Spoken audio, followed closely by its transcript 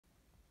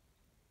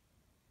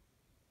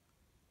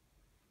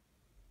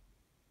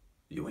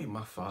You ain't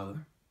my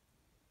father.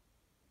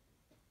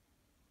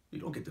 You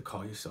don't get to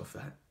call yourself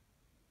that.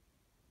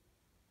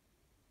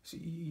 See,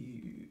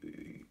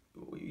 you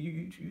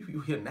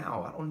here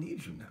now. I don't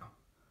need you now.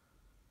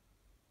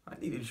 I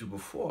needed you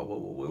before.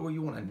 Where were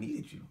you when I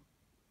needed you?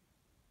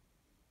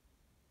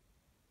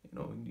 You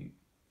know,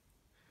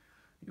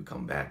 you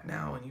come back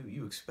now and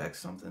you expect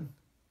something.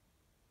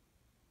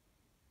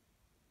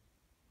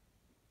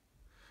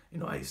 You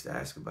know, I used to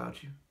ask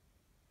about you.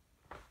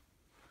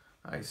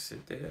 I used to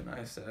sit there and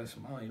I used to ask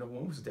Mom, you know,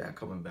 when was Dad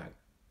coming back?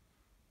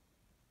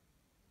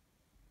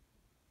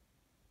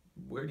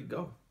 Where'd he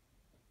go?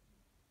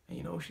 And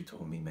you know what she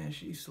told me, man?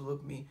 She used to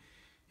look me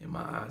in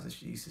my eyes and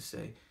she used to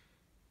say,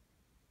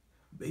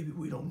 baby,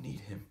 we don't need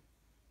him.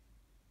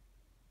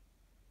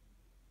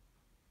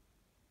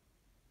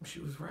 She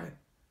was right.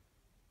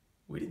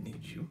 We didn't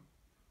need you.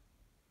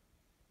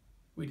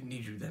 We didn't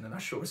need you then, and I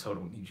sure as hell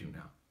don't need you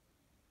now.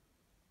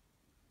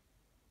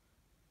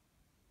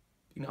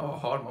 You know how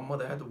hard my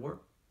mother had to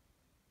work?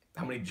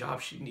 How many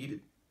jobs she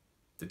needed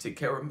to take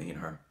care of me and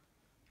her?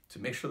 To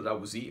make sure that I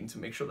was eating, to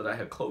make sure that I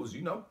had clothes,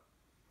 you know?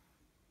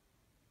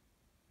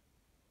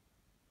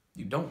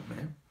 You don't,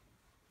 man.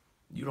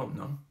 You don't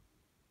know.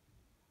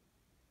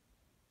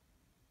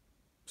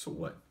 So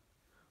what?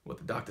 What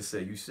the doctor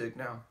said, you sick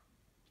now?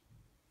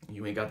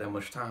 You ain't got that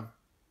much time.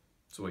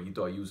 So what, you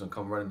thought you was gonna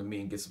come running to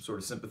me and get some sort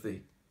of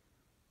sympathy?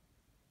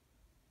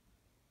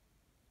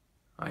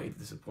 I hate to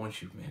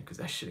disappoint you, man, because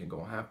that shit ain't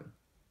gonna happen.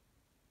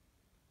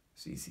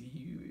 See,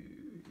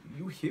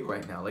 you here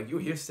right now. Like, you're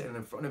here standing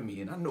in front of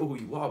me, and I know who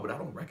you are, but I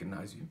don't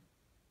recognize you.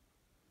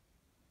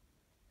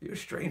 You're a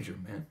stranger,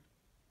 man.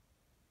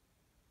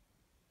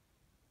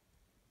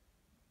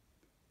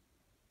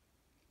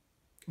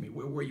 I mean,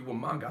 where were you when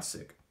Mom got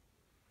sick?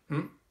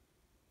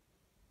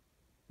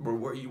 Where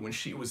were you when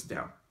she was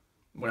down?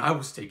 When I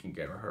was taking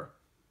care of her?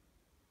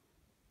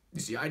 You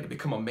see, I had to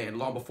become a man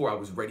long before I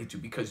was ready to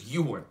because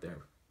you weren't there.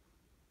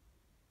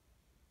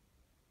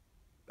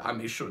 I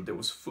made sure there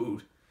was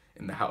food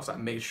in the house. I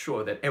made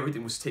sure that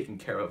everything was taken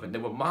care of. And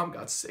then when Mom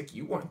got sick,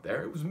 you weren't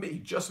there. It was me,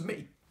 just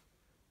me.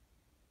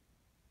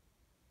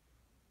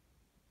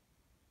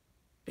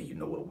 And you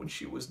know what? When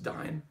she was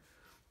dying,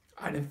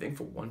 I didn't think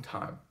for one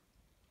time,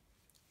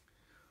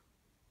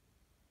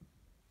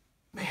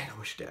 man, I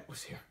wish Dad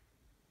was here.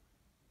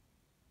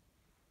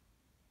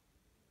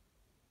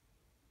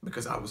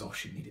 Because I was all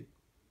she needed.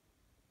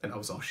 And I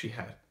was all she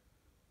had.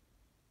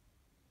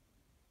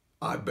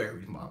 I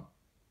buried Mom.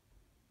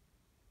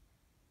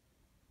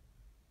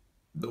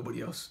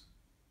 Nobody else.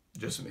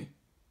 Just me.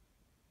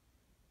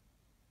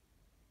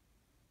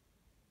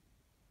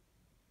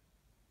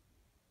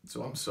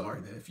 So I'm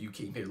sorry that if you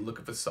came here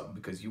looking for something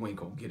because you ain't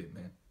gonna get it,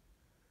 man.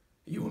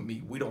 You and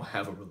me, we don't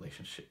have a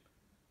relationship.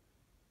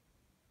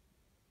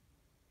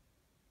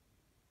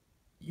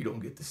 You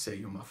don't get to say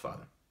you're my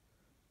father.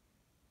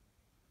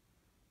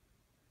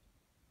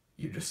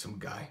 You're just some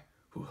guy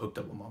who hooked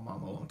up with my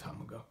mom a long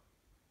time ago.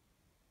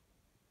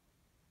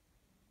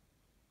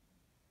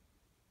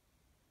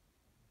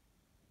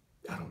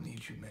 I don't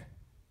need you, man.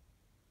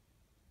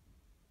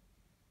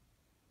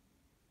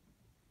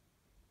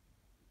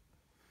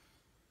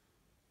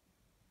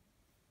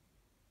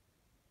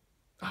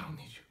 I don't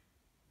need you.